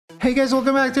Hey guys,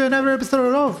 welcome back to another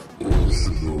episode of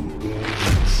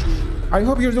I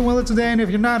hope you're doing well today, and if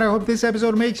you're not, I hope this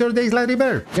episode makes your day slightly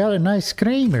better. Got a nice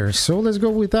Kramer, so let's go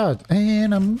with that.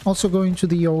 And I'm also going to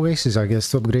the Oasis, I guess,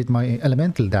 to upgrade my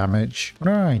elemental damage.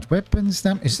 Right, weapons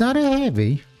damage. Is that a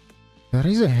heavy? That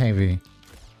is a heavy.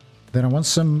 Then I want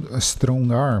some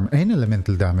strong arm and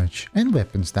elemental damage and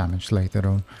weapons damage later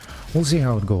on. We'll see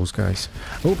how it goes, guys.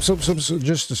 Oops,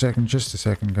 just a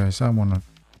second, guys. I want to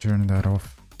turn that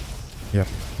off. Yep,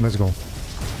 let's go.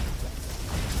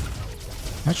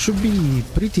 That should be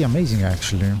pretty amazing,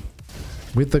 actually.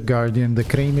 With the Guardian, the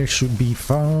Kramer should be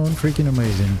fun, freaking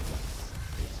amazing.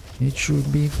 It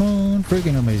should be fun,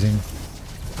 freaking amazing.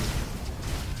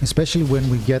 Especially when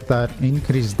we get that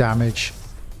increased damage.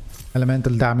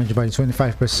 Elemental damage by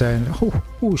 25%.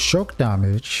 Oh, shock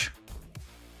damage.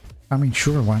 I mean,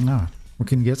 sure, why not? We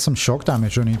can get some shock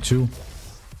damage on it too.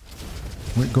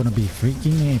 We're gonna be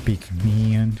freaking epic,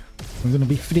 man. We're gonna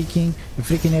be freaking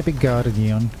epic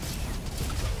Guardian.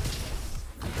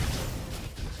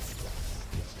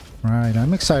 Right,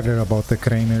 I'm excited about the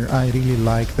Kramer. I really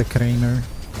like the Kramer.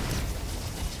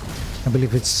 I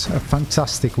believe it's a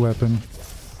fantastic weapon.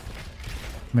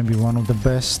 Maybe one of the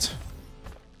best.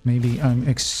 Maybe I'm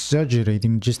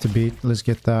exaggerating just a bit. Let's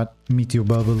get that Meteor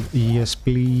Bubble. Yes,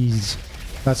 please.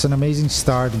 That's an amazing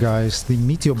start, guys. The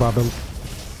Meteor Bubble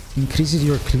increases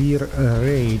your clear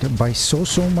rate by so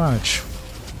much.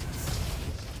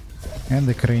 And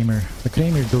the Kramer. The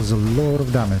Kramer does a lot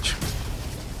of damage.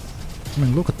 I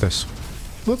mean, look at this.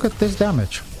 Look at this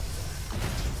damage.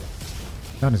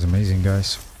 That is amazing,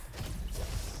 guys.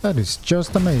 That is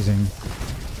just amazing.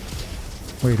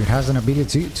 Wait, it has an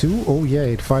ability too? Oh yeah,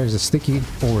 it fires a sticky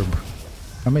orb.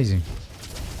 Amazing.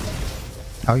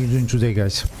 How are you doing today,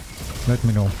 guys? Let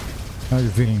me know. How are you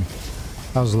feeling?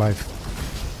 How's life?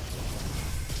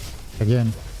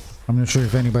 Again, I'm not sure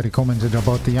if anybody commented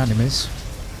about the animes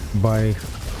by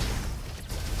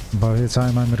the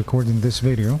time I'm recording this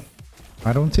video.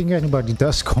 I don't think anybody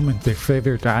does comment their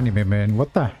favorite anime, man.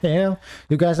 What the hell?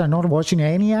 You guys are not watching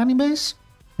any animes?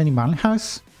 Any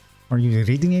manhwas? Are you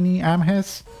reading any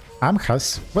amhas?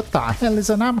 Amhas? What the hell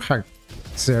is an amha?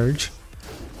 Serg?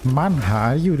 Manha?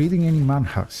 Are you reading any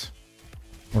manhas?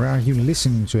 Or are you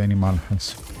listening to any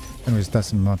manhas? Anyways,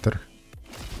 doesn't matter.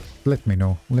 Let me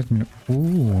know. Let me know.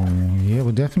 Ooh, yeah,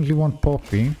 we definitely want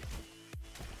Poppy.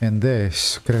 And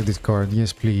this credit card.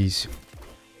 Yes, please.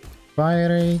 Fire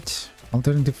rate.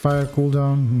 Alternative fire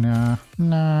cooldown.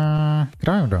 Nah.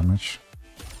 Cryo damage.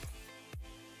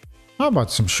 How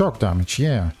about some shock damage?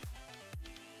 Yeah.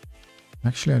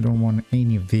 Actually, I don't want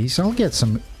any of these. I'll get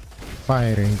some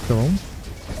fire rate though.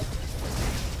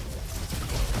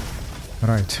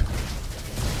 Right.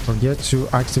 Forget to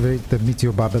activate the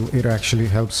Meteor Bubble. It actually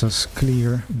helps us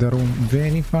clear the room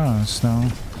very fast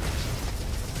now.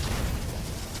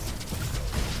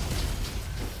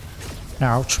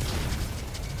 Ouch.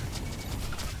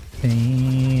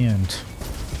 And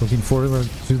looking forward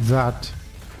to that.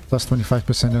 Plus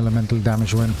 25% elemental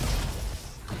damage when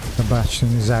the Bastion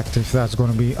is active. That's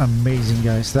gonna be amazing,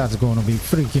 guys. That's gonna be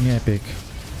freaking epic.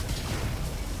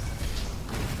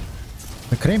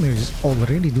 The Kramer is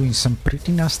already doing some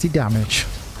pretty nasty damage.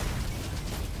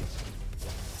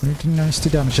 Pretty nasty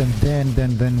damage. And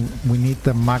then we need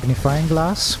the magnifying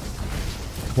glass.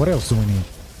 What else do we need?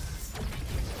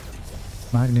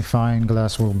 Magnifying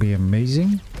glass will be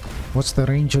amazing. What's the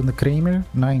range on the Kramer?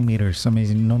 9 meters.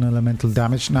 Amazing. Non-elemental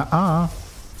damage. Nuh-uh.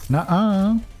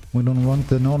 We don't want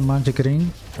the non-magic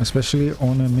ring, especially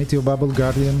on a Meteor Bubble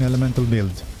Guardian elemental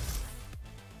build.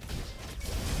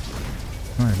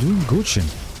 Alright, doing Gucci.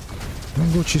 Doing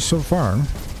Gucci so far.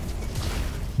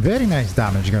 Very nice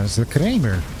damage, guys. The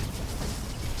Kramer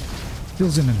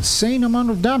deals an insane amount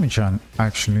of damage on,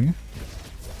 actually.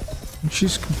 Which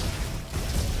is...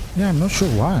 yeah, I'm not sure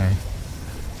why.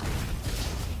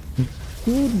 It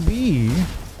could be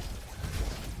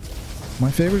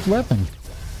my favorite weapon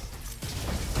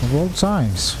of all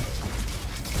times.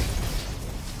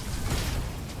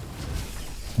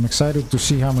 I'm excited to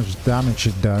see how much damage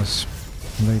it does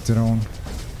later on.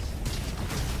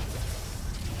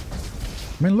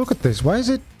 I mean, look at this. Why is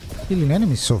it killing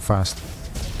enemies so fast?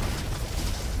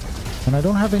 And I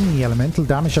don't have any elemental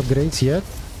damage upgrades yet.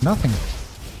 Nothing.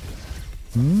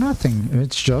 Nothing.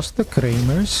 It's just the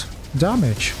Kramer's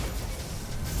damage.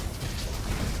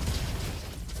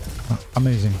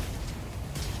 Amazing.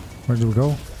 Where do we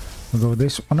go? We go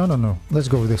this... oh, no. Let's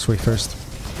go this way first.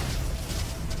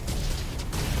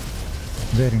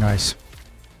 Very nice.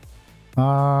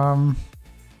 I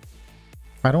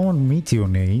don't want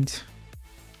Meteornade.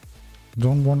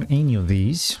 Don't want any of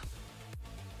these.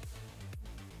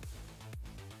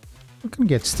 We can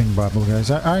get steam bubble, guys.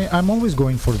 I'm always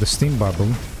going for the steam bubble.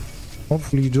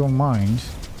 Hopefully you don't mind.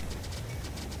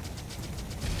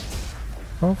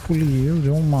 Hopefully you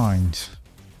don't mind.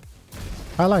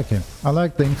 I like it. I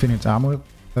like the infinite ammo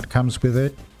that comes with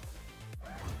it.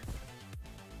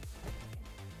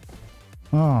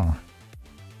 Oh.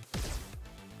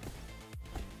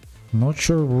 Not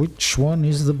sure which one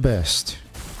is the best.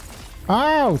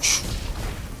 Ouch!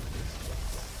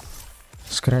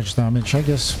 Scratch damage, I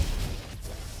guess.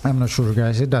 I'm not sure,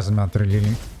 guys. It doesn't matter,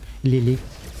 Lily. Lily.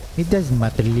 It doesn't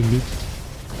matter, Lily.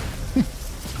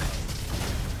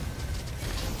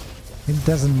 It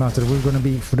doesn't matter. We're gonna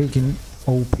be freaking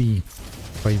OP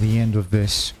by the end of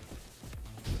this.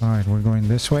 Alright, we're going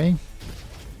this way.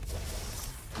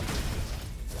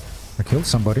 I killed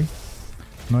somebody.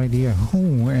 No idea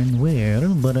who and where,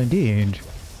 but I did.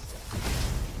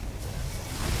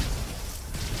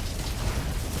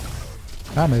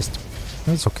 I missed.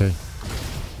 It's okay.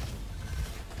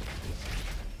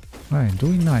 Alright,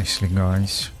 doing nicely,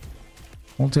 guys.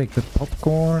 We'll take the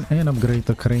popcorn and upgrade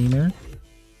the Kramer.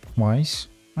 Wise.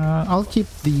 I'll keep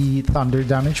the thunder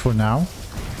damage for now.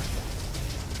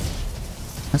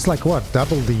 That's like what?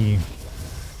 Double the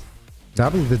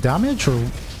damage, or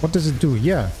what does it do?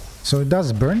 Yeah. So it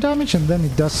does burn damage and then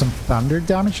it does some thunder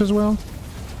damage as well.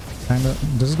 And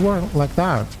does it work like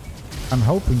that? I'm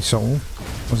hoping so.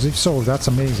 Because if so, that's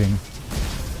amazing.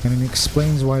 And it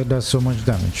explains why it does so much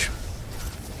damage.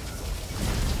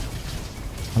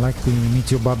 I like the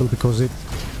meteor bubble because it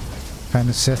kind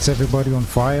of sets everybody on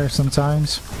fire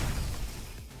sometimes.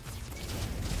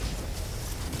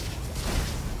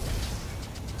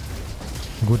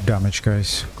 Good damage,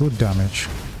 guys. Good damage.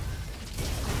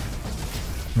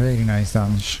 Very nice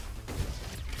damage.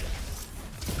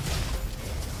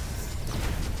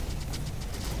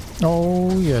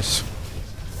 Oh, yes.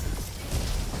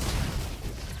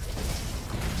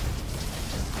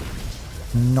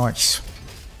 Nice.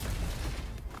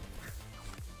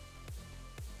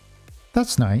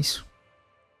 That's nice.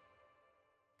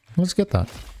 Let's get that.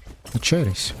 The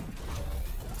cherries.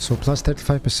 So plus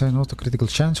 35% auto critical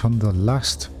chance on the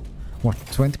last, what,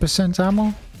 20%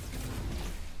 ammo?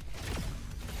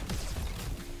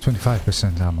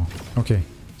 25% ammo. Okay.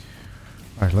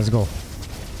 Alright, let's go.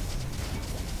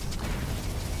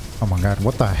 Oh my god,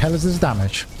 what the hell is this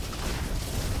damage?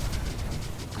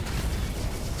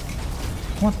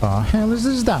 What the hell is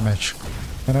this damage?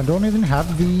 And I don't even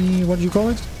have the, what do you call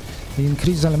it? The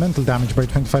increased elemental damage by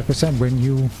 25%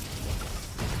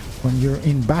 when you're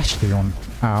in Bastion.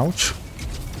 Ouch.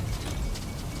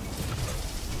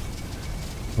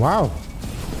 Wow.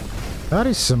 That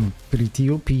is some pretty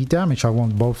OP damage. I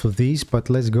want both of these, but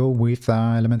let's go with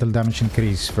elemental damage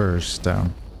increase first.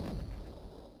 Alright,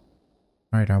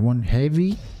 I want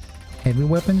heavy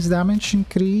weapons damage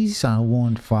increase. I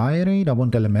want fire rate. I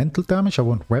want elemental damage. I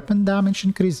want weapon damage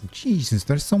increase. Jesus,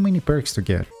 there's so many perks to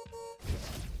get.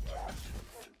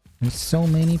 There's so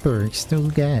many perks to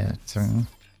get.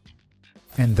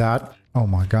 And that, oh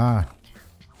my god.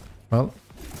 Well,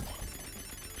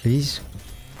 please.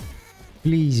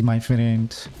 Please, my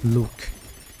friend, look.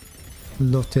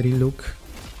 Lottery look.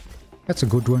 That's a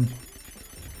good one.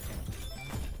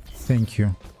 Thank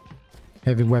you.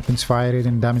 Heavy weapons fire rate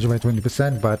and damage by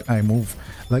 20%, but I move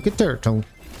like a turtle.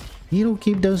 Hero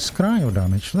keep does cryo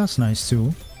damage. That's nice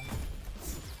too.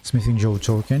 Smithing Joe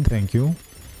token, thank you.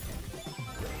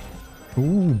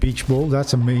 Ooh, beach ball,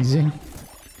 that's amazing.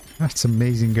 That's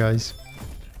amazing, guys.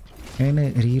 And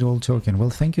a reroll token. Well,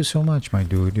 thank you so much, my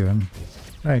dude.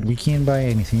 Right, we can't buy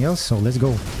anything else, so let's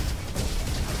go.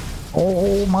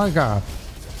 Oh my god.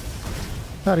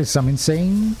 That is some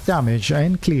insane damage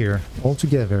and clear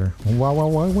altogether. Wow, wow,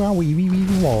 wow, wow, wee, wee, wee,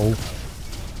 wow.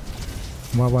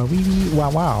 Wow, wow, wee, wee,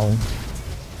 wow, wow.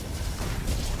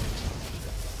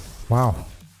 Wow.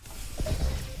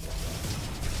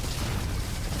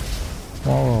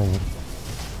 Whoa.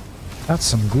 That's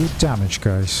some good damage,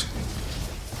 guys.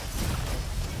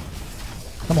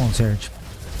 Come on, Serg.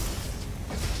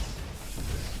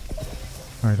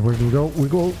 Alright, where do we go? We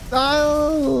go...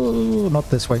 Oh, not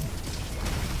this way.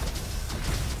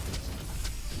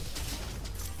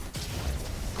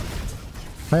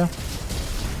 Fire.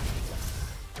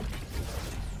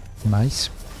 Nice.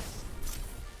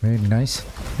 Very nice.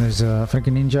 There's a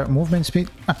freaking ninja movement speed.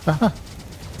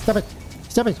 Stop it.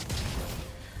 Stop it.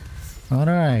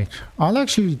 Alright. I'll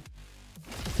actually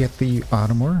get the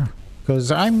armor.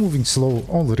 Because I'm moving slow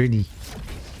already.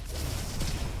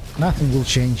 Nothing will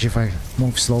change if I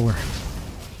move slower.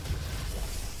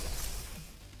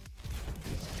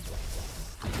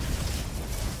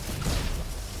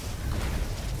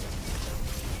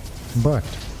 But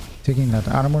Taking that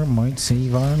armor might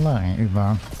save our life.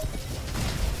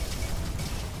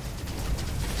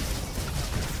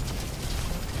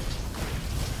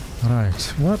 Right,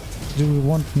 what do we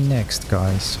want next,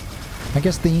 guys? I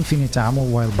guess the infinite ammo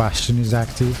while Bastion is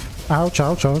active. Ouch,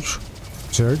 ouch, ouch.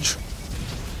 Serg,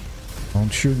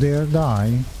 don't you dare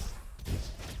die.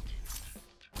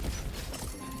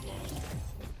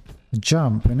 A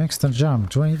jump, an extra jump.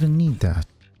 Do I even need that?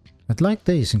 I'd like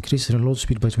this. Increase reload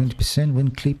speed by 20%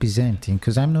 when clip is empty.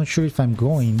 Because I'm not sure if I'm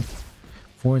going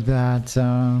for that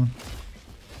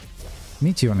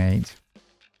meteornade.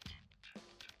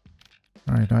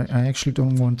 Alright, I actually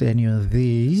don't want any of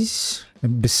these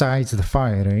besides the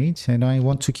fire rate, and I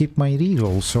want to keep my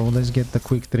reroll, so let's get the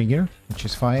quick trigger, which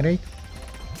is fire rate,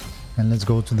 and let's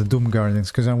go to the Doom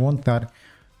Gardens because I want that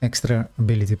extra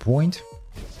ability point.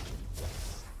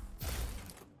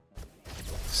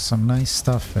 Some nice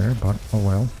stuff there, but oh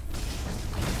well.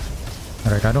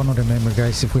 Alright, I don't remember,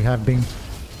 guys, if we have been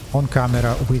on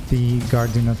camera with the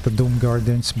Guardian at the Doom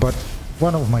Gardens, but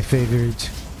one of my favorite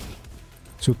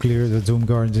to clear the Doom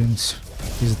Gardens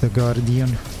is the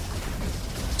Guardian.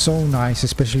 So nice,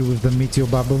 especially with the Meteor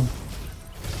Bubble.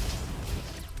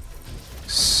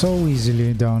 So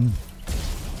easily done.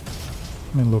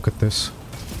 I mean, look at this.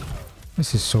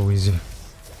 This is so easy.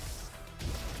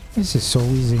 This is so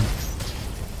easy.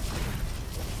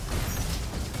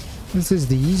 This is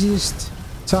the easiest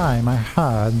time I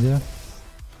had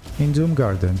in Doom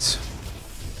Gardens.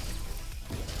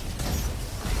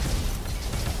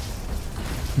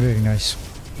 Very nice.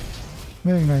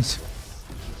 Very nice.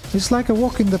 It's like a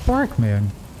walk in the park,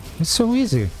 man. It's so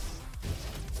easy.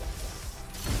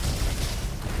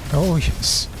 Oh,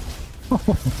 yes.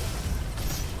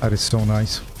 That is so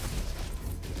nice.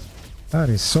 That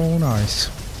is so nice.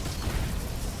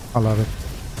 I love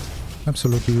it.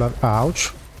 Absolutely love it.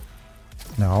 Ouch.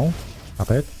 No.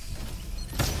 Stop it.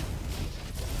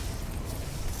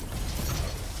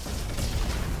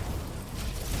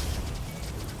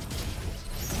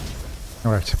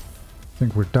 Alright, I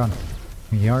think we're done.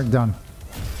 We are done.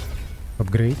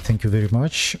 Upgrade, thank you very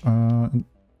much.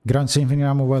 Grant infinite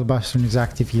ammo while Bastion is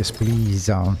active, yes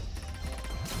please. I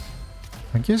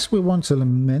guess we want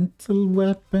elemental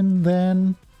weapon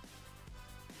then.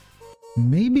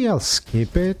 Maybe I'll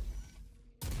skip it.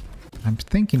 I'm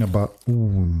thinking about...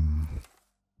 Ooh.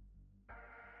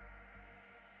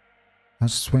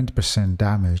 That's 20%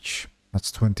 damage. That's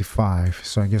 25,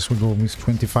 so I guess we'll go with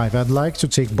 25. I'd like to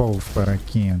take both, but I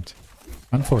can't.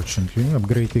 Unfortunately,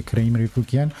 upgrade the Kramer if we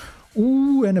can.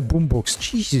 Ooh, and a boombox.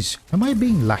 Jesus, am I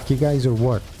being lucky, guys, or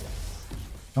what?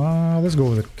 Let's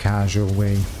go the casual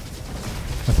way.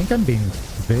 I think I'm being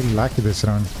very lucky this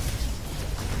run.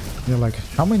 Yeah, like,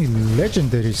 how many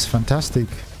legendaries, fantastic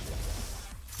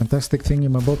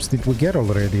thingamabobs did we get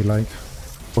already? Like,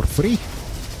 for free?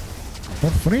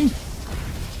 For free?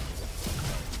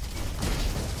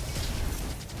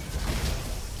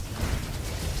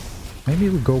 Maybe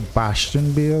we'll go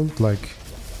Bastion build, like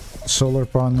solar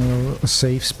panel, a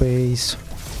safe space,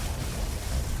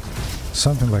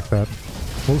 something like that.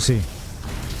 We'll see.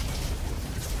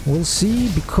 We'll see,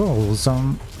 because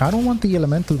I don't want the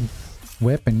elemental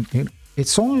weapon.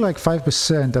 It's only like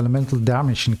 5% elemental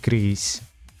damage increase,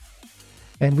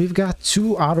 and we've got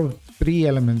 2 out of 3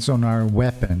 elements on our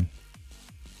weapon.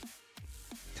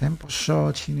 Tempo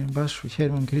shot, healing bash with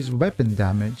head increase weapon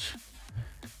damage.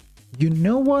 You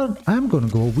know what? I'm gonna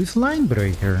go with Line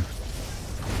Breaker.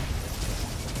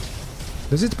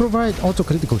 Does it provide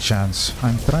auto-critical chance?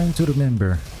 I'm trying to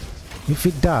remember. If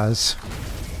it does,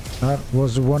 that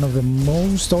was one of the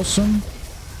most awesome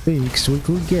picks we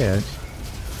could get.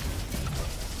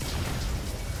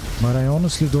 But I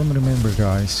honestly don't remember,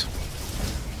 guys.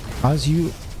 As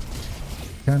you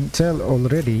can tell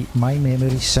already, my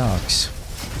memory sucks.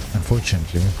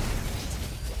 Unfortunately.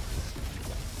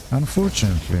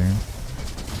 Unfortunately.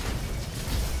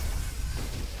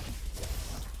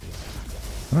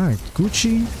 Right,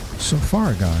 Gucci so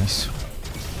far, guys.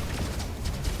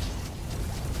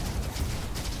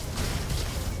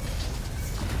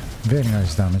 Very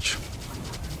nice damage.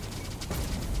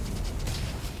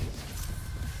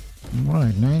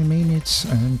 Right, 9 minutes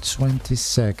and 20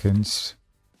 seconds.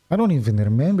 I don't even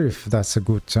remember if that's a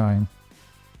good time.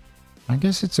 I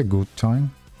guess it's a good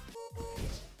time.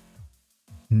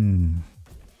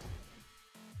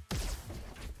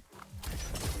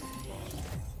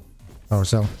 Power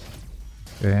cell.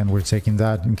 And we're taking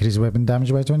that. Increase weapon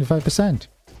damage by 25%.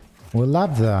 We'll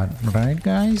love that, right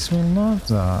guys? We'll love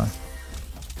that.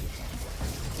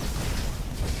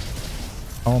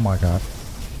 Oh my god.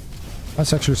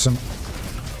 That's actually some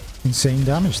insane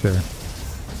damage there.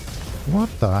 What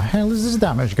the hell is this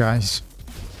damage, guys?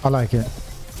 I like it.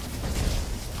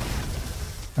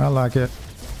 I like it.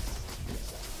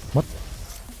 What?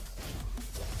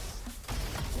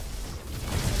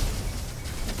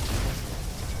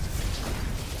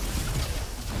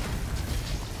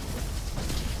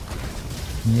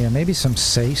 Yeah, maybe some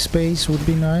safe space would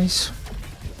be nice.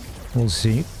 We'll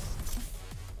see.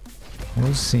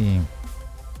 We'll see.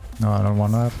 No, I don't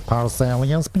want to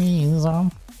parcelias, please.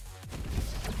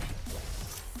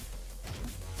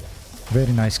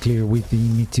 Very nice clear with the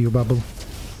meteor bubble.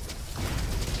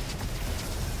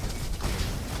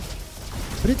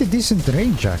 Pretty decent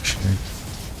range, actually.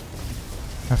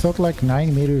 I thought like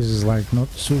 9 meters is like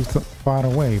not too far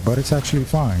away, but it's actually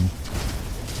fine.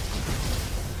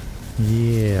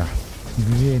 Yeah,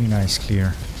 very nice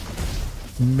clear.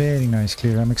 Very nice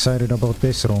clear. I'm excited about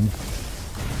this room.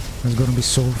 It's gonna be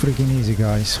so freaking easy,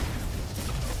 guys.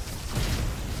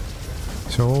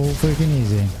 So freaking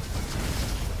easy.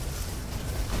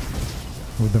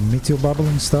 With the meteor bubble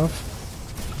and stuff.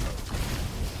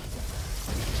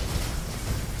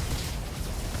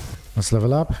 Let's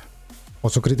level up.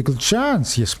 Also critical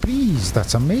chance. Yes, please.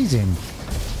 That's amazing.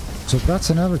 So that's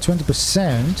another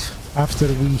 20% after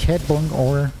we headbang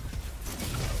or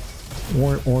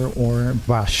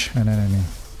bash an enemy.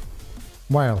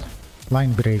 While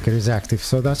line breaker is active.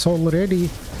 So that's already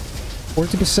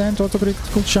 40% auto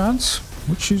critical chance,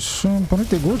 which is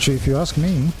pretty Gucci if you ask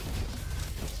me.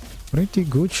 Pretty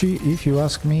Gucci if you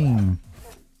ask me.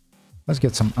 Let's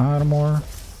get some armor.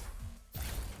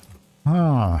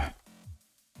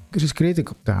 Increase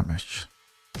critical damage.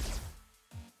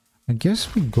 I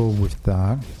guess we go with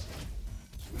that.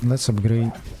 Let's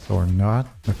upgrade or not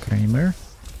the Kramer.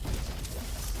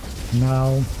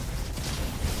 Now,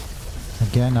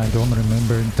 again, I don't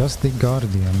remember. Does the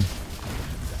Guardian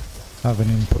have an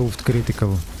improved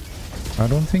critical? I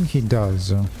don't think he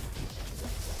does.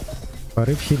 But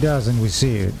if he does and we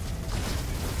see it,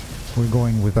 we're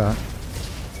going with that.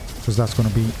 Because that's going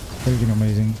to be freaking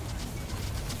amazing.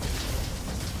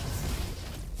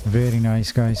 Very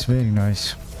nice, guys. Very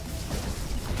nice.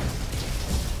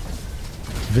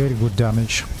 Very good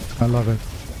damage. I love it.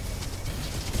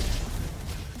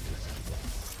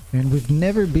 And we've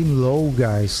never been low,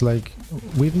 guys. Like,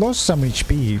 we've lost some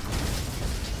HP,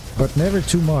 but never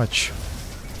too much.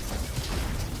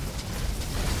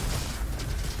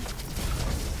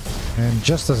 And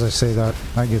just as I say that,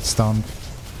 I get stunned.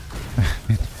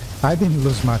 I didn't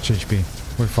lose much HP.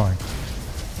 We're fine.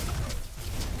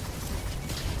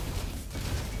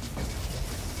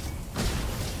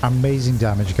 Amazing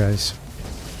damage, guys.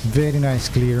 Very nice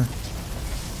clear.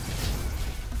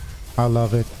 I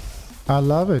love it. I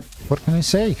love it. What can I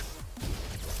say?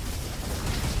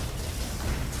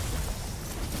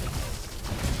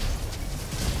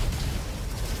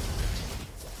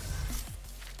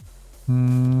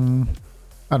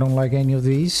 I don't like any of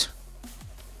these.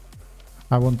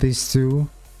 I want these two.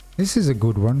 This is a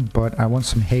good one, but I want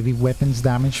some heavy weapons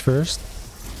damage first.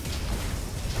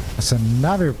 That's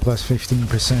another plus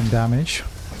 15% damage.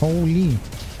 Holy.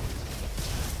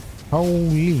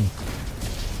 Holy.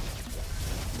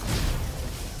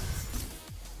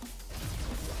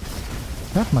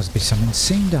 That must be some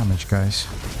insane damage, guys.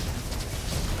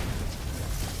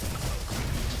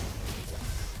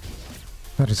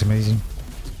 That is amazing.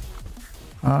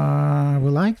 We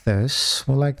like this.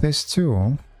 We like this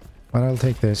too. But I'll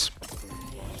take this.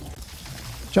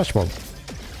 Judge Ball.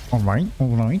 Alright,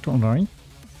 alright, alright.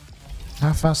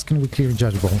 How fast can we clear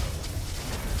Judge Ball?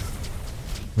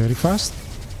 Very fast.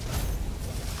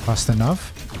 Fast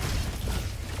enough.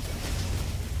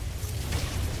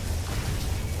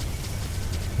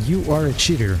 You are a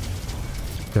cheater,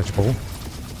 Judge Ball.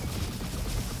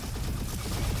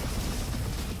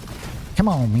 Come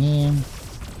on, man.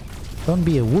 Don't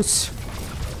be a wuss.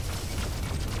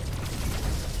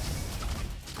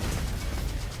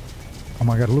 Oh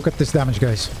my god, look at this damage,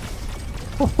 guys.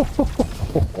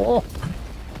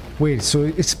 Wait, so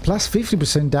it's plus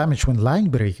 50% damage when Line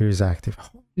Breaker is active.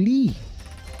 Holy.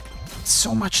 That's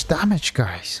so much damage,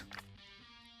 guys.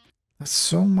 That's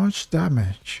so much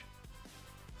damage.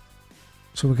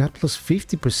 So we got plus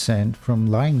 50% from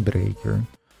Line Breaker.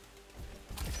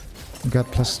 We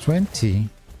got plus 20.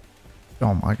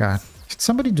 Oh my god. Did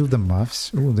somebody do the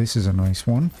muffs? Oh, this is a nice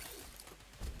one.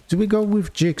 Do we go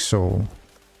with Jigsaw?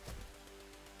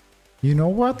 You know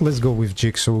what? Let's go with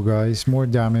Jigsaw, guys. More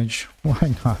damage.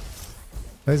 Why not?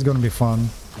 It's gonna be fun.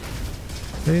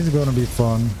 It's gonna be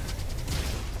fun.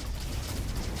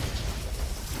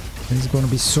 It's gonna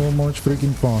be so much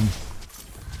freaking fun.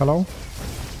 Hello?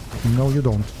 No, you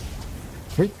don't.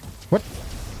 Wait, what?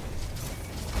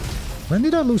 When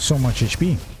did I lose so much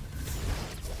HP?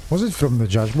 Was it from the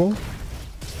Judge Ball?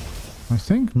 I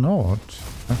think not.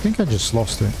 I think I just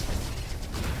lost it.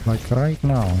 Like right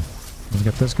now. Let's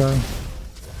get this guy.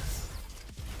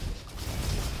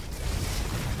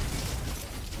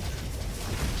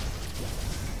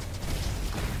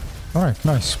 Alright,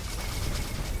 nice.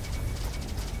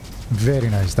 Very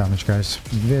nice damage, guys.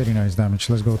 Very nice damage.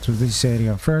 Let's go to this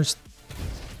area first.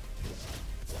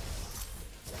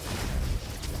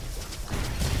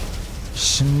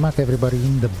 Smack everybody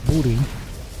in the booty.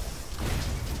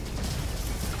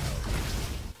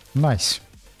 Nice.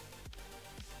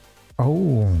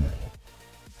 Oh.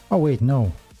 Oh, wait,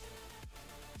 no.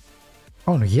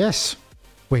 Oh, no, yes.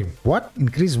 Wait, what?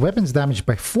 Increase weapons damage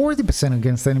by 40%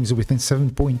 against enemies within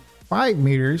 7.5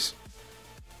 meters.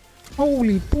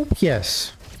 Holy poop,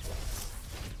 yes.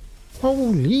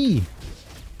 Holy.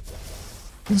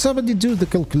 Can somebody do the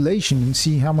calculation and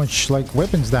see how much, like,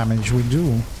 weapons damage we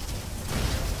do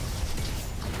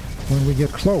when we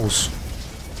get close?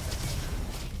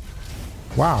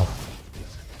 Wow.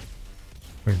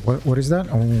 Wait, what is that?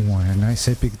 Oh, a nice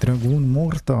epic dragoon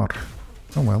mortar.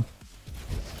 Oh well.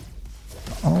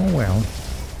 Oh well.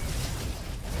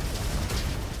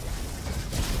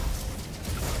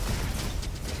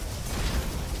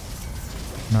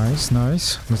 Nice,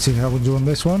 nice. Let's see how we do on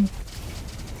this one.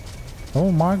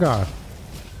 Oh my god.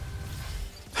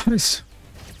 That is...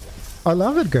 I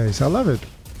love it, guys. I love it.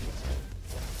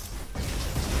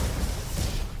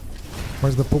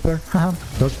 Where's the pooper? Haha,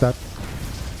 dodge that.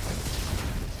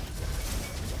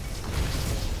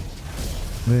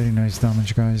 Very nice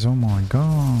damage, guys. Oh my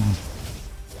god.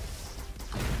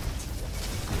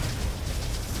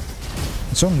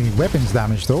 It's only weapons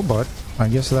damage though, but I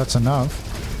guess that's enough.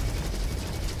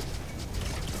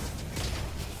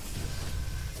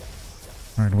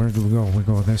 Alright, where do we go? We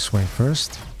go this way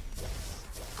first.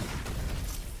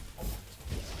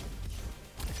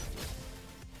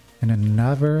 And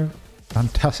another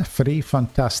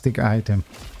fantastic item.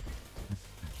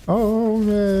 Oh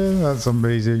man, that's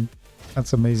amazing.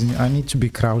 That's amazing. I need to be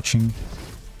crouching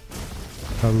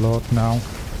a lot now.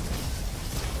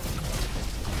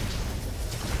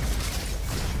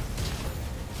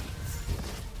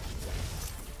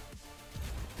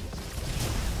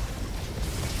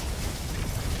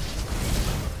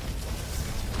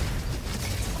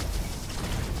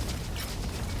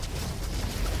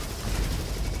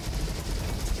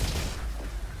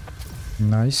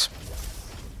 Nice.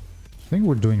 I think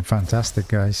we're doing fantastic,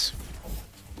 guys.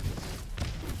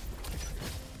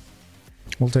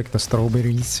 We'll take the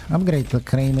strawberries. Upgrade the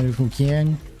Kramer if we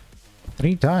can.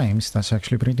 3 times. That's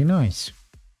actually pretty nice.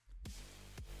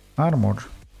 Armor.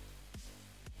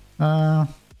 I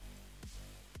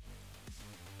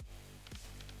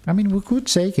mean, we could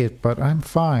take it, but I'm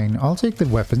fine. I'll take the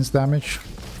weapons damage.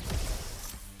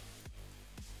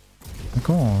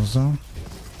 Because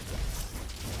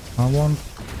I want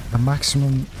the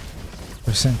maximum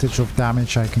percentage of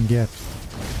damage I can get.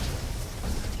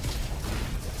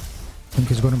 I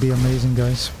think it's gonna be amazing,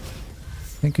 guys.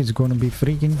 I think it's gonna be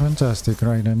freaking fantastic.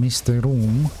 Right, I missed the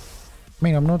room. I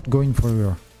mean, I'm not going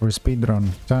for a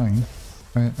speedrun time.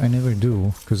 I never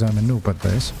do, because I'm a noob at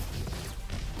this.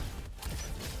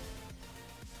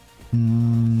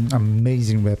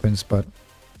 Amazing weapons, but...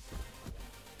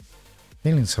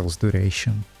 Alien Cells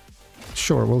duration.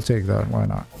 Sure, we'll take that, why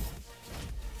not?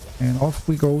 And off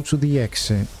we go to the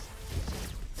exit.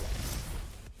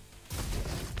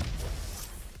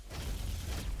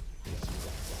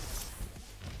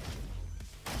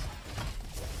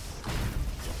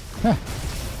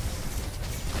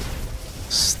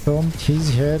 Stomped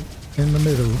his head in the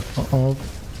middle of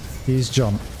his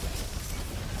jump.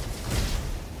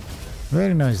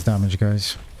 Very nice damage,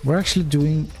 guys. We're actually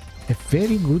doing a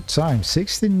very good time.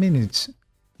 16 minutes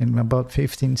in about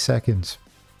 15 seconds.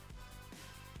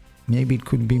 Maybe it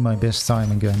could be my best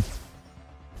time again.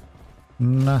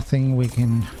 Nothing we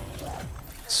can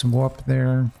swap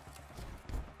there.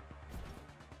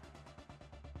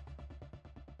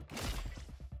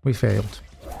 We failed.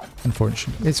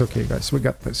 Unfortunately. It's okay, guys. We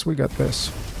got this. We got this.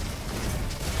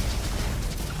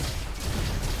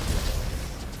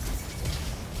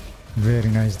 Very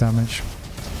nice damage.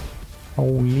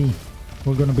 Holy.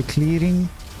 We're gonna be clearing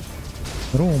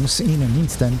rooms in an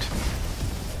instant.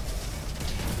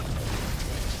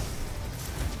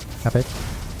 Epic.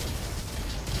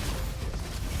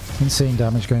 Insane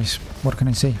damage, guys. What can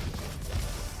I say?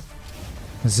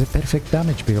 This is a perfect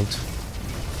damage build.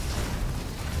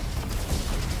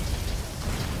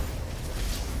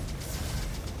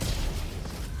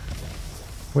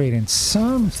 Wait, and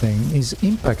something is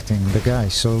impacting the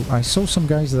guys. So I saw some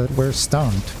guys that were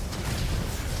stunned.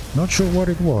 Not sure what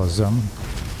it was.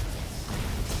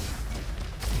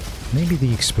 Maybe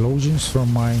the explosions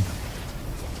from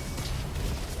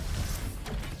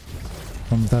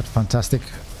that fantastic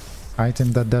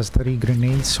item that does 3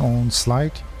 grenades on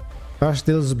slide. Dash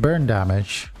deals burn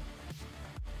damage.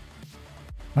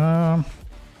 I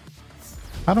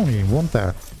don't really want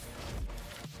that.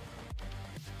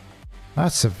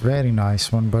 That's a very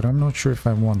nice one, but I'm not sure if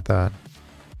I want that.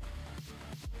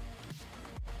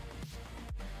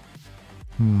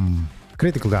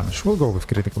 Critical damage. We'll go with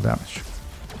critical damage.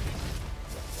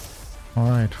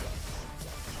 Alright.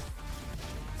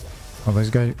 Oh, this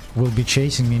guy will be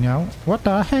chasing me now. What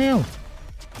the hell?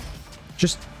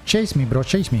 Just chase me, bro.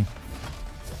 Chase me.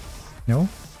 No?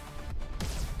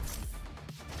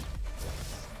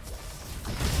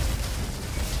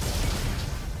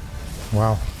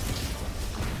 Wow.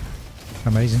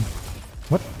 Amazing.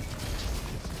 What?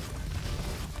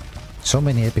 So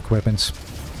many epic weapons.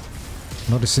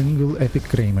 Not a single epic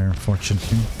Kramer,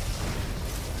 unfortunately.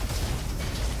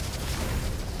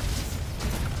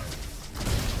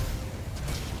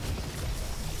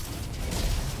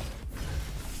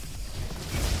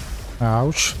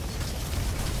 Ouch.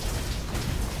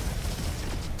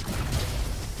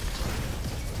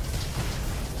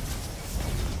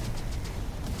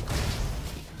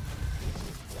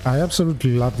 I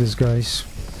absolutely love these guys.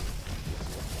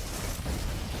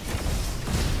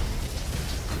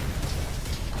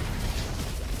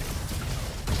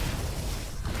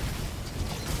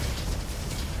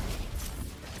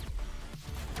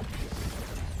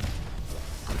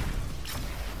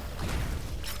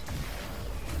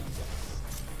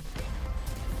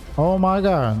 Oh my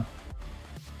god.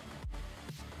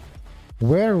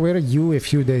 Where were you a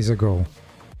few days ago?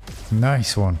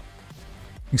 Nice one.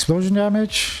 Explosion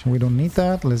damage. We don't need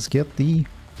that. Let's get the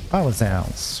power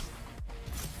cells.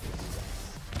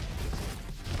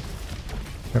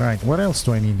 Right, what else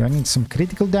do I need? I need some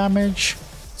critical damage,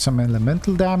 some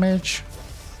elemental damage,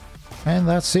 and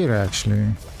that's it actually.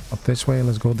 Up this way,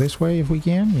 let's go this way if we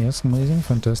can. Yes, amazing,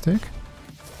 fantastic.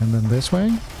 And then this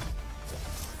way.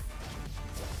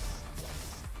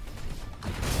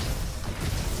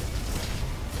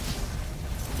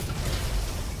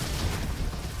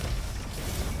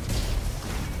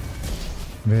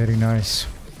 Very nice.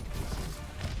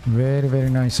 Very, very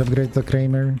nice. Upgrade the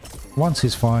Kramer. Once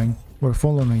he's fine. We're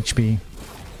full on HP.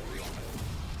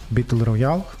 Battle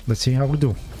Royale. Let's see how we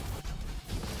do.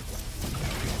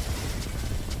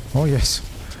 Oh yes.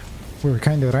 We're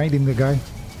kind of riding the guy.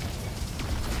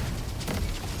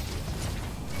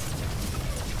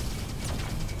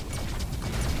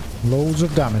 Loads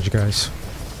of damage, guys.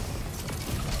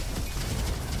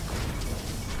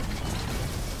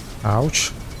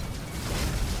 Ouch.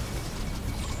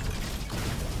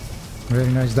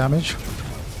 Very nice damage.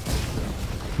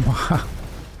 Wow.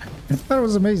 That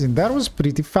was amazing. That was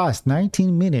pretty fast.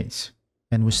 19 minutes.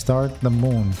 And we start the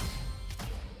moon.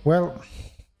 Well,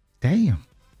 damn.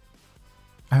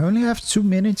 I only have 2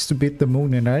 minutes to beat the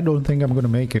moon and I don't think I'm gonna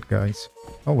make it, guys.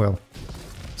 Oh well.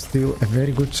 Still a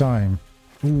very good time.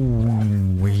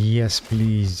 Ooh, yes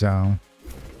please.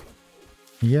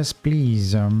 Yes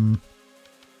please.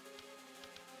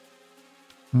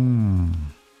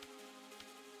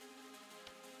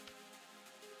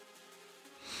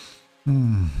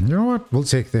 You know what? We'll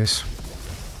take this.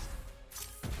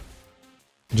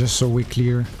 Just so we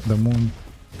clear the moon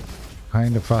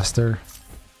kind of faster.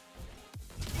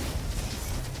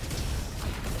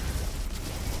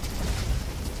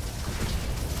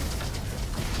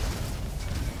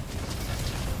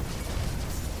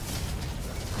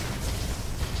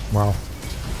 Wow.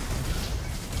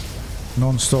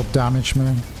 Non-stop damage,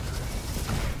 man.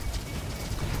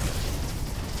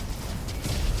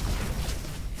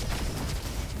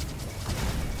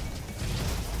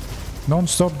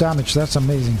 Non-stop damage, that's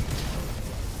amazing.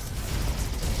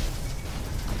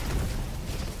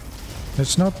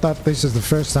 It's not that this is the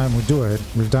first time we do it.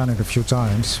 We've done it a few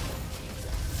times.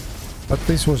 But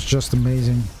this was just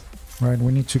amazing. Right,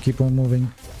 we need to keep on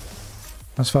moving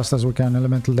as fast as we can.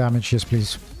 Elemental damage, yes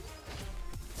please.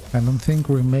 I don't think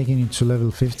we're making it to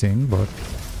level 15, but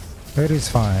it is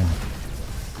fine.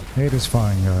 It is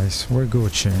fine, guys. We're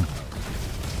Gucci.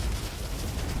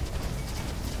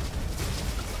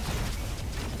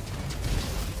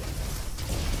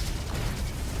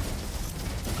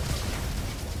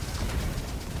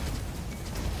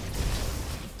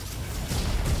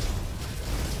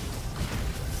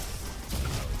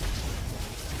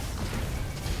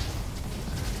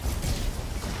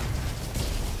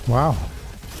 Wow.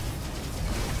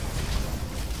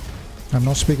 I'm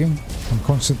not speaking. I'm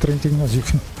concentrating, as you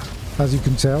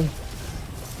can tell.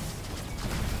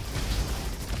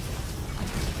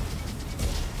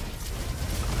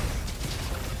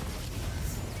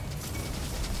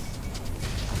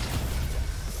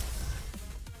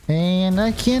 And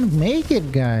I can't make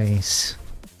it, guys.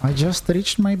 I just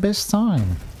reached my best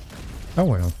time. Oh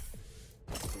well.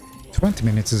 20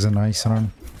 minutes is a nice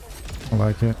run. I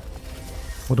like it.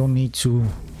 We don't need to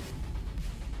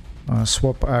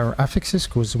swap our affixes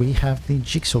because we have the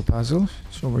jigsaw puzzle.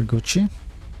 So we're Gucci.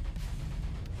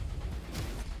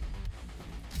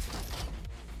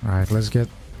 Alright, let's get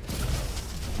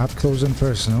up close and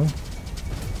personal.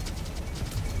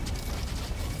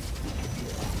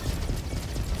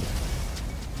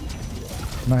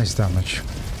 Nice damage.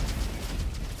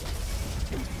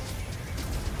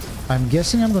 I'm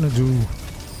guessing I'm gonna do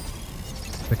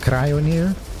the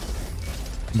Cryomer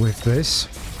with this.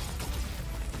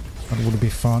 That would be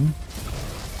fun.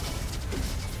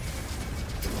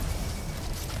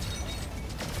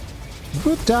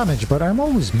 Good damage, but I'm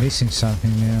always missing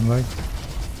something, man. Like,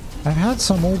 I've had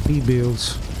some OP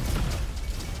builds.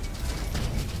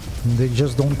 And they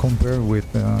just don't compare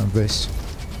with this.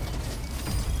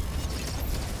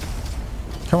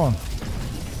 Come on.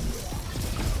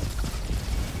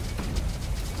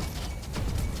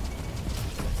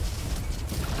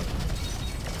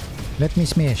 Let me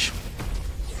smash.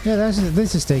 Yeah,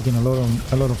 this is taking a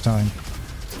lot of time.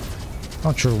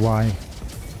 Not sure why.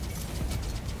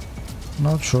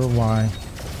 Not sure why.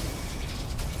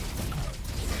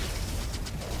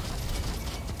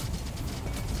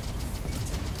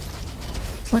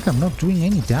 It's like I'm not doing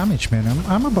any damage, man.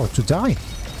 I'm about to die.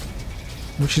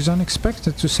 Which is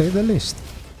unexpected, to say the least.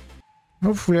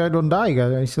 Hopefully I don't die,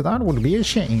 guys. That would be a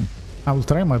shame. I will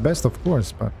try my best, of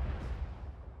course, but...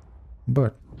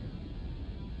 But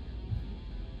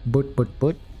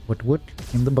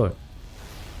in the butt.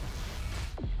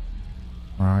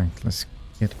 Alright, let's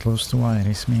get close to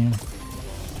Iris, man.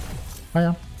 Oh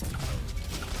yeah.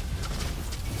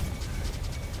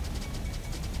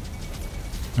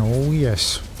 Oh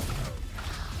yes.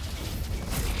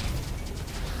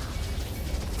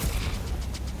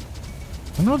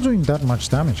 I'm not doing that much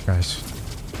damage, guys.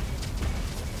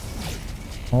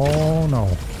 Oh no.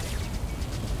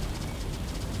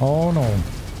 Oh no.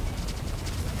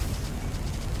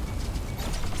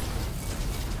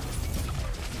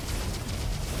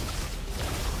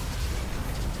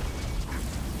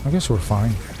 I guess we're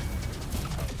fine.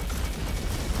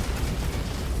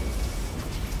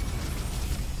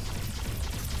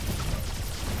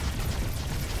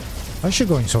 Why is she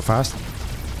going so fast?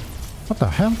 What the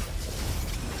hell?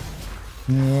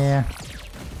 Yeah.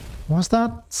 Was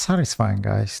that satisfying,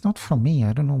 guys? Not for me,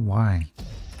 I don't know why.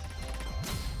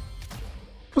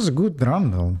 It was a good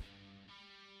run, though.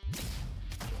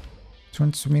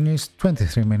 20 minutes,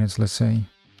 23 minutes, let's say.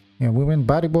 Yeah, we went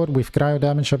bodybot with cryo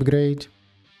damage upgrade.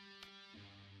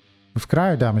 With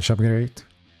cryo damage upgrade.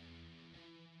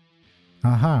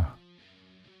 Aha.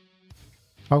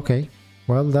 Okay.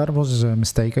 Well, that was a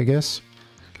mistake, I guess.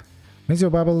 Meteor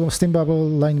bubble, steam bubble,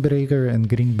 line breaker, and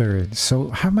green bird. So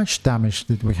how much damage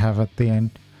did we have at the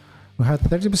end? We had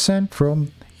 30%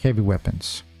 from heavy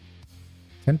weapons.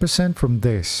 10% from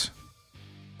this.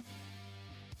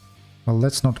 Well,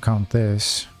 let's not count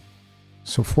this.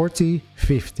 So 40,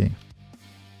 50.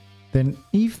 Then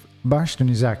if Bastion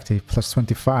is active, plus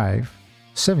 25,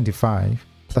 75,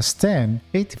 plus 10,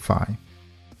 85,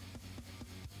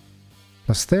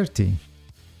 plus 30,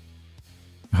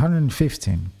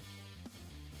 115,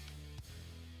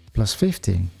 plus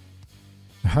 50,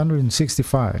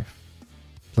 165,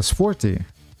 plus 40,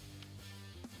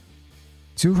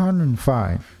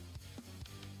 205.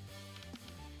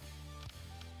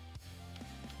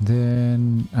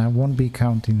 Then I won't be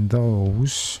counting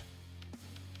those.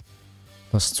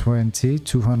 Plus 20,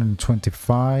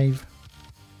 225,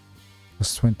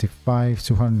 plus 25,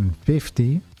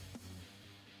 250,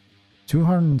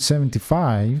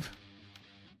 275,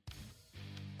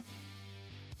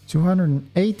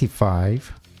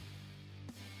 285.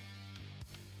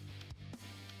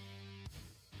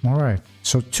 Alright,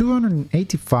 so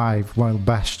 285 while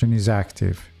Bastion is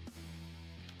active.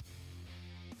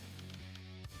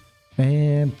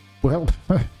 And, well,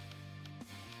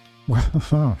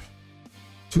 well,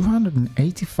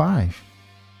 285.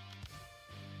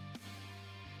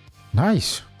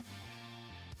 Nice.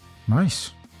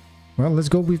 Nice. Well, let's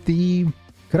go with the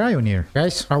Cryomer.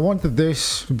 Guys, I wanted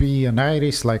this to be an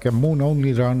Iris, like a moon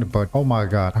only run, but oh my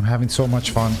god, I'm having so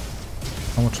much fun.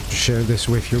 I wanted to share this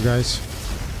with you guys.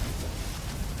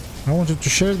 I wanted to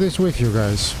share this with you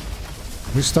guys.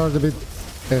 We started a bit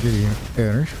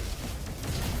earlier.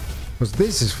 Because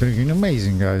this is freaking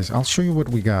amazing, guys. I'll show you what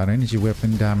we got. Energy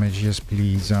weapon damage, yes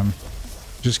please.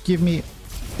 Just give me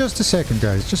just a second,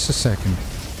 guys. Just a second.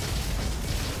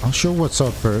 I'll show what's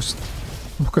up first.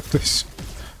 Look at this.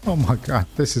 Oh my god,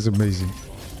 this is amazing.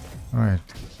 Alright.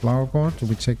 Flower pot. Do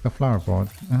we take the flower pot?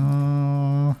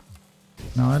 No,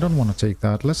 I don't want to take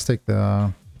that. Let's take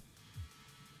the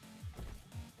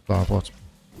flower pot.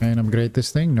 And upgrade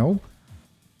this thing? No.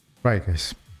 Right,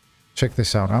 guys. Check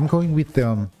this out. I'm going with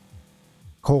the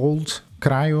cold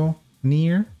cryo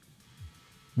near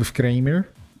with Kramer.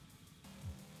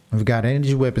 We've got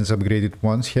energy weapons upgraded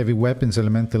once, heavy weapons,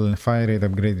 elemental and fire rate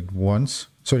upgraded once.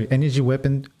 Sorry, energy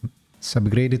weapons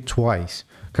upgraded twice.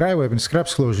 Cryo weapon, scrap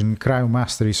explosion, cryo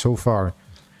mastery so far.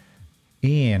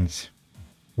 And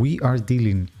we are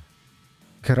dealing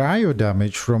cryo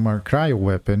damage from our cryo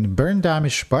weapon, burn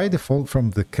damage by default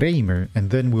from the Kramer, and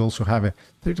then we also have a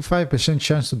 35%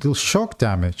 chance to deal shock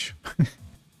damage.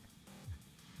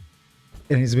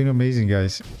 And it's been amazing,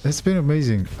 guys. It's been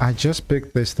amazing. I just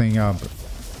picked this thing up.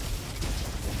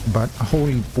 But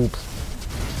holy poop.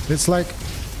 It's like...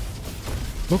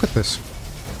 Look at this.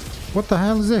 What the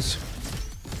hell is this?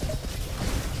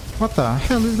 What the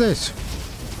hell is this?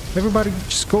 Everybody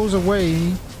just goes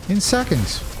away in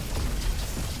seconds.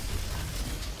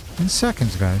 In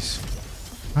seconds, guys.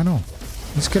 I know.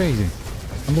 It's crazy.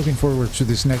 I'm looking forward to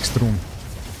this next room.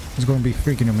 It's going to be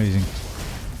freaking amazing.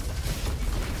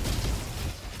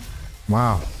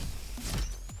 Wow.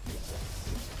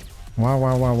 Wow,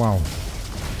 wow, wow, wow.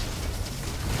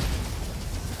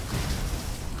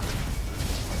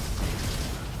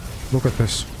 Look at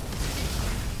this.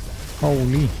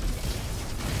 Holy.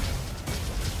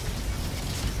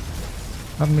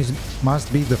 That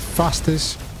must be the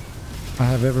fastest I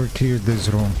have ever cleared this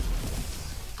room.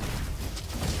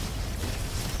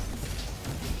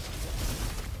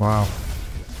 Wow.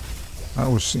 That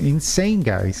was insane,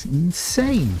 guys.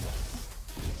 Insane.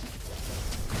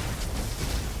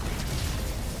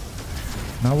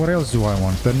 Now what else do I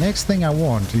want? The next thing I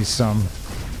want is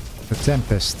the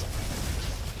Tempest.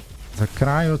 The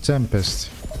Cryo Tempest,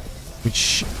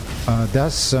 which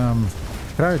does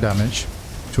cryo damage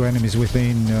to enemies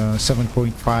within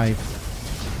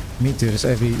 7.5 meters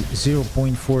every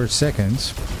 0.4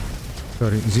 seconds.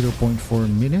 Sorry, 0.4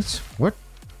 minutes. What?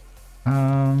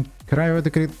 Cryo at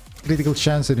the critical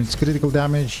chance and it's critical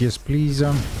damage. Yes, please.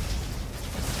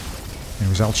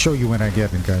 Anyways, I'll show you when I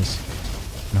get it, guys.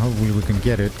 And hopefully we can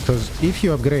get it. Because if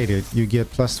you upgrade it, you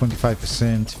get plus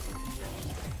 25%.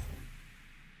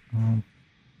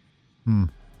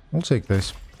 We'll take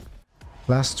this.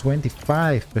 Plus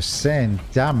 25%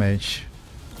 damage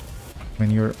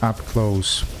when you're up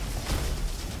close.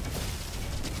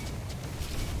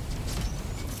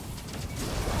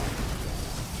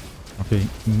 Okay,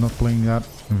 not playing that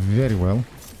very well.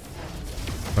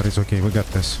 But it's okay, we got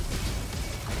this.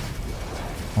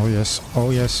 Oh yes,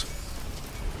 oh yes.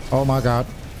 Oh my god.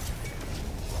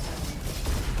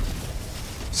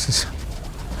 This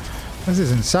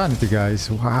is insanity, guys.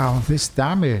 Wow, this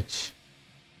damage.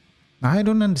 I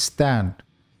don't understand.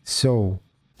 So,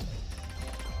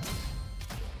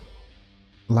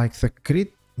 like the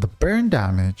burn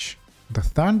damage, the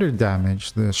thunder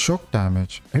damage, the shock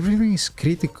damage, everything is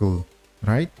critical,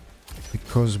 right?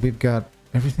 Because we've got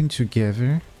everything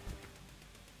together.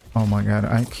 Oh my god,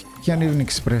 I can't even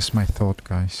express my thought,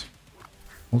 guys.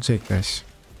 We'll take this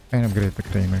and upgrade the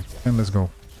Kramer and let's go.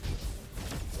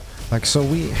 Like, so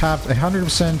we have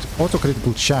 100%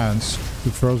 auto-critical chance to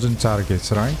frozen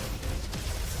targets, right?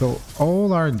 So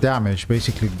all our damage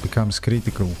basically becomes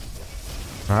critical,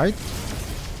 right?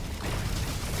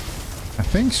 I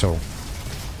think so.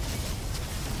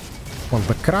 Well,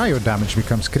 the cryo damage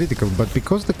becomes critical, but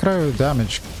because the cryo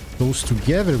damage goes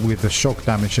together with the shock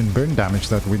damage and burn damage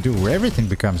that we do, everything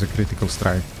becomes a critical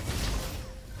strike.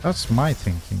 That's my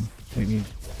thinking. Maybe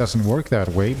it doesn't work that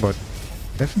way, but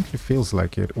definitely feels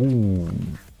like it. Ooh.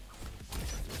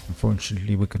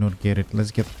 Unfortunately, we cannot get it.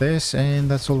 Let's get this,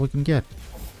 and that's all we can get.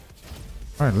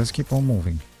 Alright, let's keep on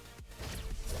moving.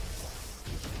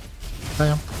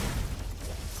 Damn.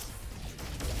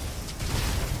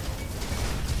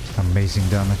 Amazing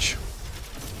damage.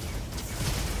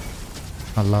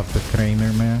 I love the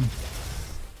Kramer, man.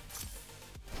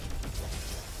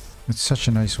 It's such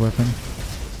a nice weapon.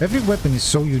 Every weapon is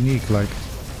so unique, like...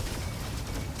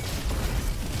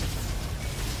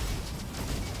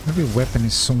 Every weapon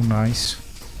is so nice.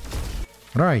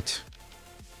 Right.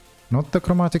 Not the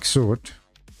chromatic sword.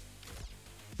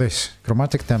 This.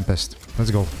 Chromatic Tempest.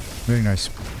 Let's go. Very nice.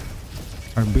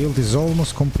 Our build is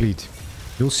almost complete.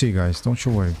 You'll see, guys. Don't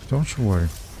you worry. Don't you worry.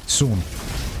 Soon.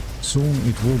 Soon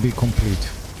it will be complete.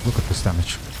 Look at this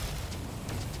damage.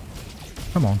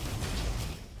 Come on.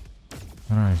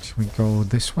 Alright, we go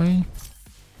this way.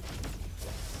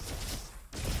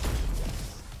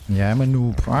 Yeah, I'm a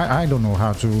noob. I don't know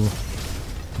how to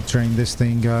train this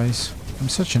thing, guys. I'm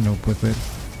such a noob with it.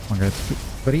 Okay,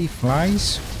 3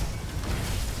 flies.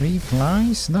 3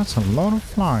 flies? That's a lot of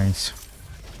flies.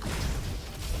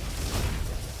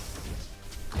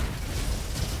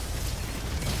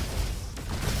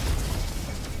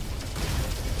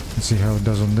 Let's see how it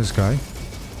does on this guy.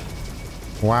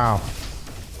 Wow.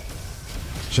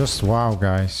 Just wow,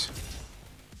 guys.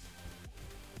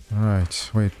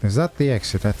 Right, wait, is that the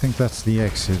exit? I think that's the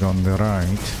exit on the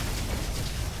right.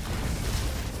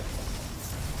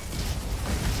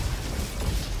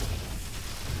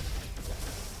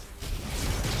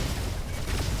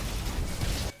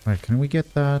 Right, can we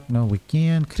get that? No, we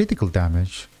can. Critical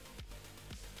damage.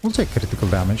 We'll take critical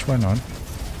damage, why not?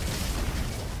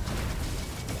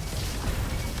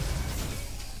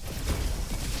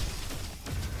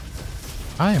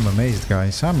 I am amazed,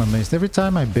 guys. I'm amazed. Every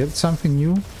time I build something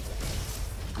new,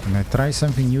 and I try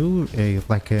something new,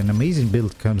 like an amazing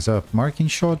build comes up. Marking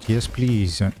shot? Yes,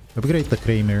 please. Upgrade the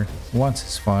Kramer. Once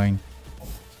is fine.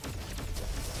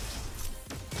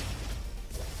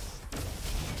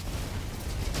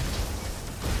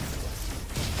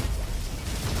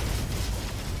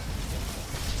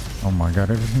 Oh my god,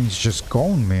 everything's just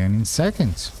gone, man, in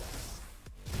seconds.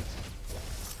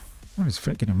 That is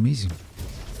freaking amazing.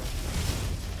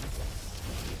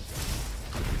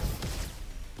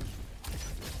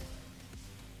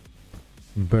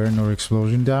 Burn or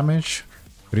explosion damage.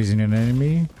 Freezing an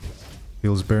enemy.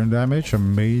 Deals burn damage.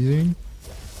 Amazing.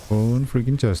 Bone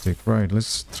freaking tastic. Right,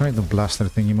 let's try the blaster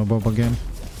thingy-mabob again.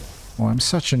 Oh, I'm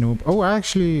such a noob. Oh,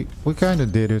 actually, we kind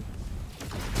of did it.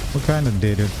 We kind of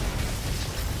did it.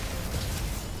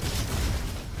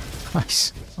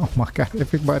 Nice. Oh my god,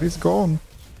 everybody's gone.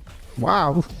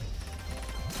 Wow.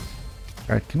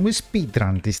 Alright, can we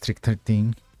speedrun District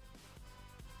 13?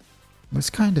 Let's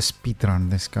kind of speedrun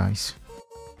this, guys.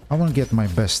 I want to get my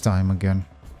best time again.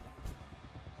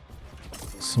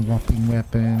 Swapping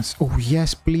weapons. Oh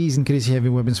yes, please increase heavy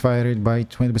weapons fire rate by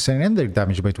 20% and their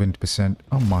damage by 20%.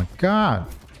 Oh my god.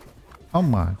 Oh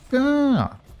my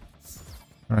god.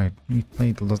 Right, we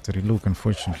played the lottery look,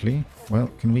 unfortunately. Well,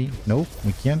 can we? No,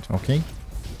 we can't. Okay.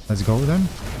 Let's go then.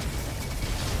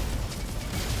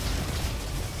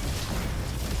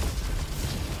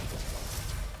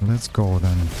 Let's go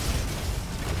then.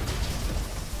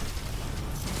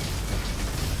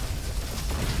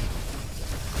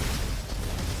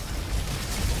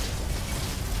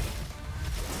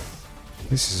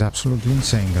 This is absolutely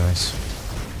insane, guys.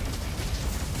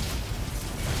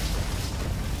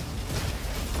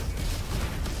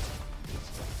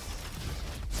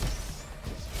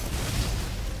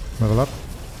 Level up.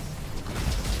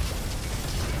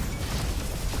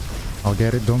 I'll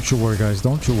get it. Don't you worry, guys.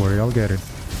 Don't you worry. I'll get it.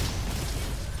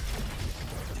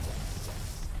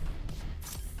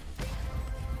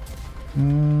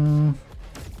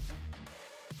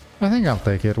 I think I'll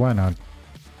take it. Why not?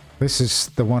 This is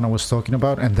the one I was talking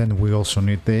about, and then we also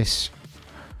need this.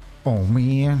 Oh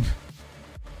man.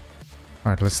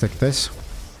 Alright, let's take this.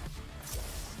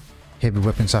 Heavy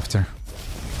weapons after.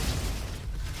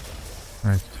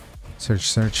 Right.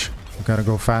 Search. You gotta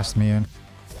go fast, man.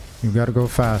 You gotta go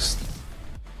fast.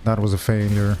 That was a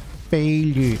failure.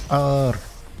 Failure.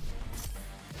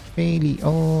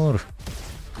 Failure.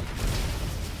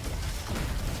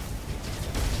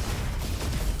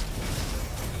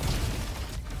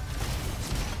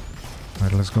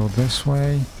 Alright, let's go this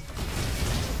way.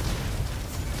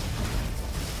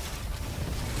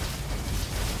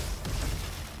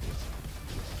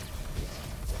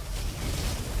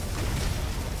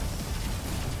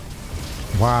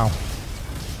 Wow.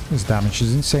 This damage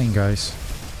is insane, guys.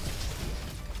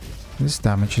 This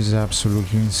damage is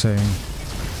absolutely insane.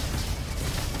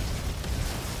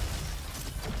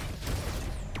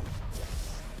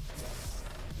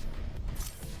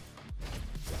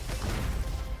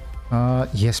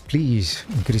 Yes, please.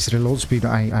 Increase reload speed.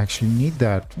 I actually need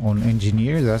that on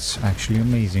engineer. That's actually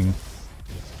amazing.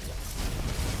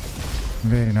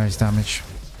 Very nice damage.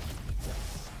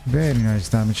 Very nice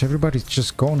damage. Everybody's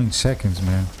just gone in seconds,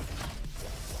 man.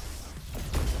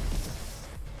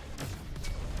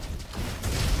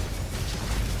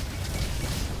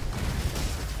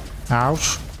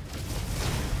 Ouch.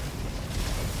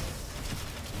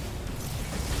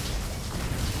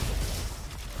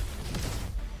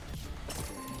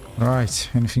 Right,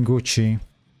 anything Gucci?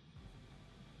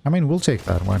 I mean, we'll take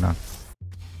that, why not?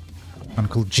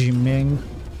 Uncle Jimmy,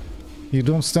 you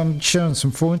don't stand a chance,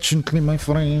 unfortunately, my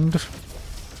friend.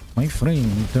 My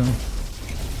friend.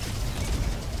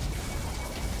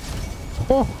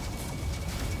 Oh!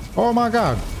 Oh my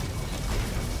god!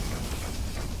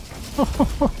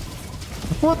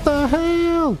 What the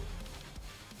hell?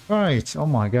 Right. Oh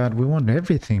my god, we want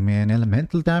everything, man.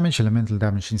 Elemental damage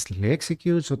instantly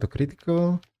executes,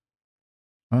 autocritical.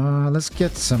 Let's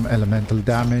get some elemental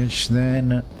damage.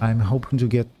 Then I'm hoping to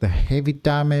get the heavy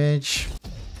damage.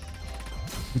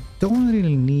 We don't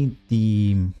really need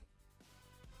the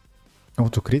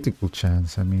autocritical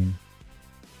chance. I mean,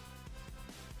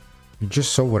 you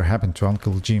just saw what happened to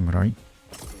Uncle Jim, right?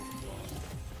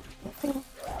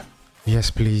 Yes,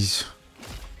 please.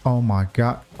 Oh my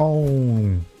god.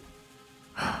 Oh.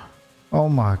 Oh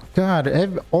my god.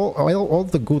 All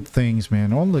the good things,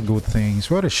 man. All the good things.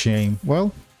 What a shame.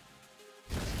 Well,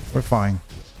 we're fine.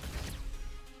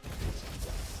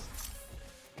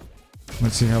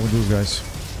 Let's see how we do, guys.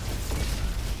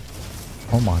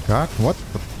 Oh my god. What?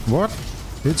 What?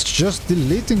 It's just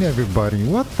deleting everybody.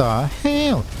 What the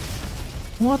hell?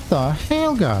 What the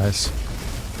hell, guys?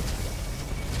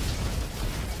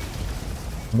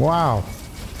 Wow.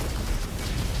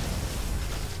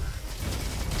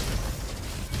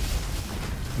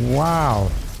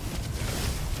 Wow.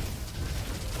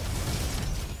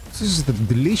 This is the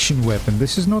deletion weapon.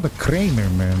 This is not a Kramer,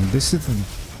 man. This is a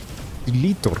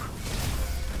deleter.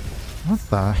 What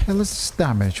the hell is this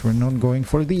damage? We're not going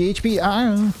for the HP.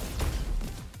 Ah.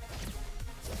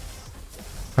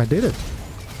 I did it.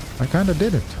 I kind of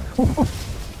did it.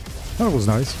 That was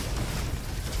nice.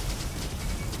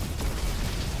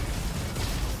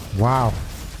 Wow.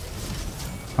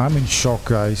 I'm in shock,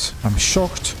 guys. I'm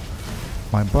shocked.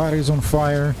 My body's on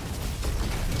fire.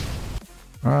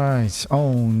 Right.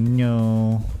 Oh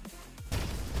no.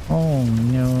 Oh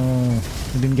no.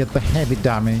 We didn't get the heavy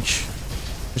damage.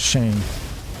 A shame.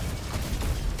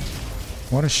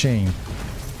 What a shame.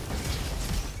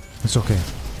 It's okay.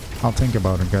 I'll think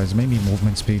about it, guys. Maybe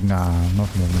movement speed. Nah,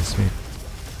 not movement speed.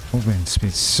 Movement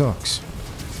speed sucks.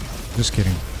 Just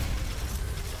kidding.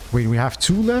 Wait, we have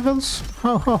 2 levels?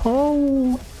 Ho ho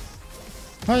ho!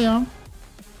 Hiya!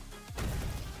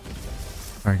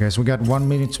 Alright guys, we got 1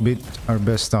 minute to beat our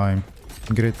best time.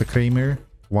 Get the Kramer.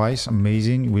 Twice,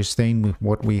 amazing. We're staying with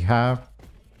what we have.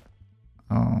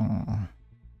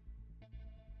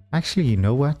 Actually, you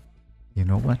know what? You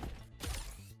know what?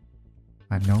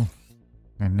 I know.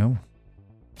 I know.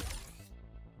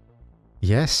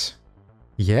 Yes.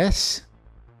 Yes.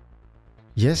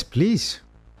 Yes, please.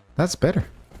 That's better.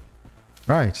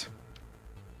 Right.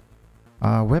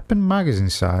 Weapon magazine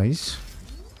size.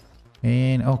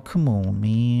 And oh, come on,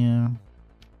 man.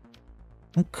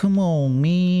 Oh, come on,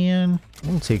 man.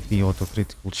 We'll take the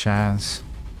auto-critical chance.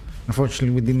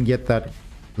 Unfortunately, we didn't get that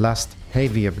last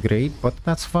heavy upgrade, but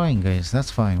that's fine, guys.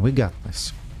 That's fine. We got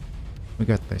this. We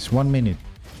got this. 1 minute.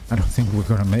 I don't think we're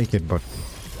gonna make it, but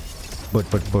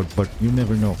you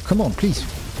never know. Come on, please.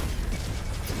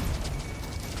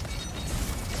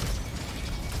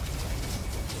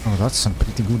 Oh, that's some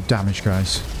pretty good damage,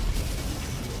 guys.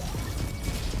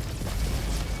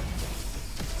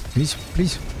 Please,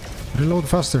 please. Reload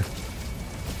faster.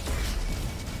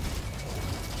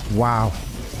 Wow.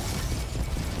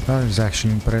 That is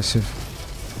actually impressive.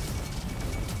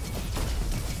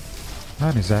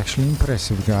 That is actually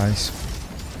impressive, guys.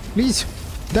 Please,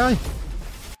 die.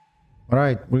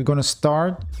 Alright, we're gonna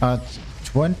start at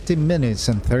 20 minutes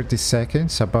and 30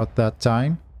 seconds, about that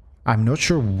time. I'm not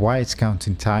sure why it's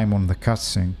counting time on the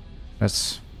cutscene.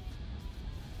 That's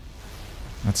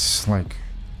like,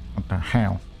 what the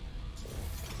hell?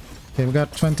 Okay, we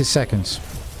got 20 seconds.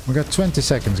 We got 20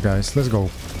 seconds, guys. Let's go.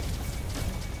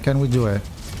 Can we do it?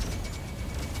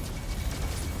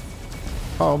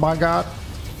 Oh my god.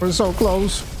 We're so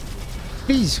close.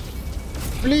 Please.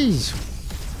 Please.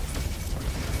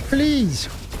 Please.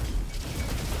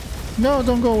 No,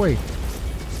 don't go away.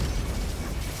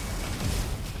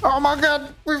 Oh my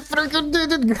god. We freaking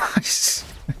did it, guys.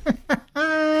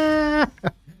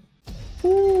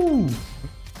 Ooh.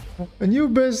 A new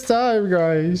best time,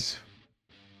 guys.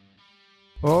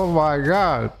 Oh my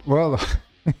god. Well,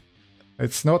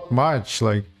 it's not much.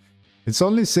 Like, it's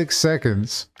only 6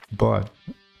 seconds. But,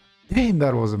 damn,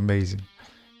 that was amazing.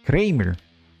 Kramer,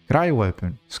 Cryo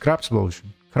Weapon, Scrap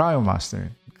Explosion, Cryo Master,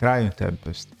 Cryo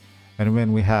Tempest. And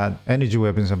when we had energy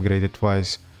weapons upgraded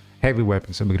twice, heavy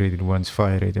weapons upgraded once,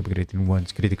 fire rate upgraded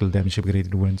once, critical damage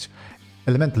upgraded once,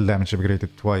 elemental damage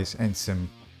upgraded twice, and some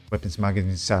weapons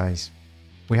magazine size.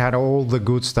 We had all the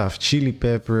good stuff. Chili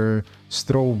pepper,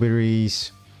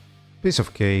 strawberries, piece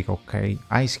of cake, okay,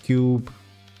 ice cube,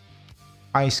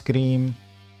 ice cream,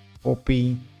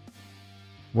 poppy.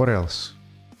 What else?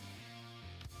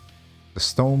 The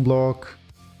stone block.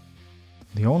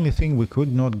 The only thing we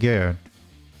could not get.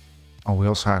 Oh, we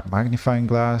also had magnifying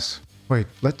glass. Wait,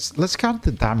 let's count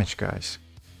the damage, guys.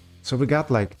 So we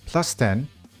got like plus 10.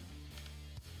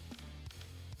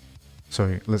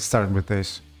 Sorry, let's start with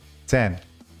this. 10,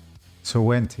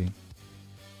 20.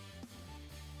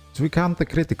 Do we count the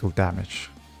critical damage?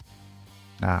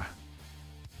 Nah.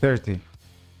 30,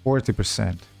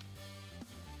 40%.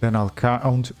 Then I'll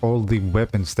count all the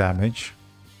weapons damage.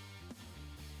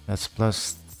 That's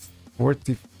plus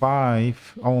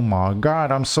 45. Oh my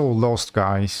god, I'm so lost,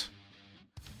 guys.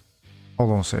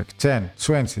 Hold on a sec. 10,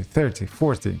 20, 30,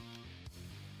 40,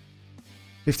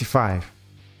 55,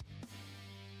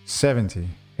 70,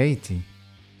 80,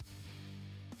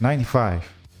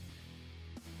 95,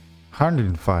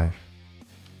 105.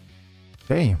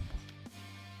 Damn.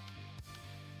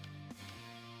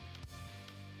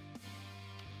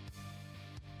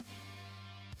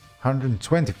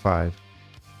 125.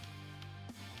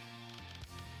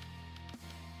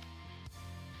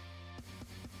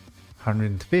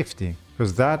 150,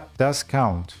 because that does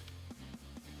count.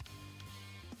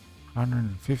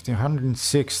 150,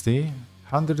 160,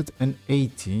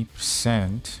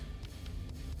 180%,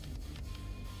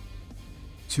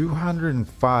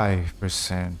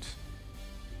 205%.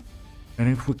 And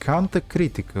if we count the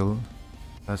critical,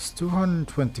 that's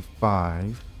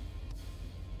 225,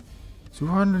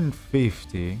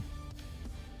 250,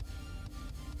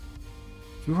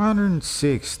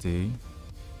 260,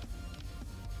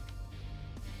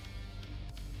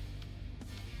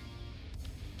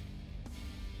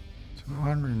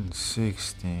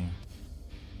 260,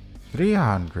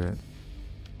 300,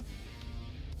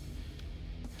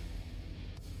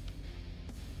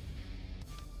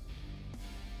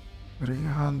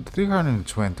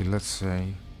 320, let's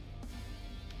say.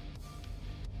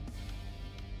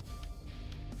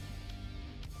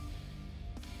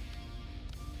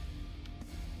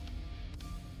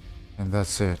 And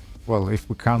that's it. Well, if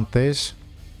we count this,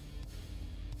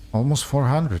 almost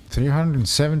 400,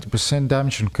 370%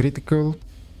 damage on critical.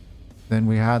 Then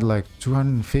we had like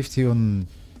 250 on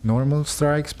normal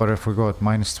strikes, but I forgot,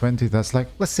 minus 20, that's like,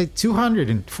 let's say 200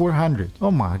 and 400.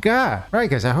 Oh my god. Right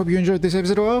guys, I hope you enjoyed this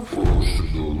episode of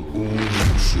Arsenal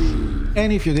Odyssey.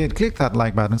 And if you did, click that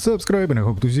like button, subscribe, and I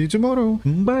hope to see you tomorrow.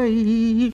 Bye.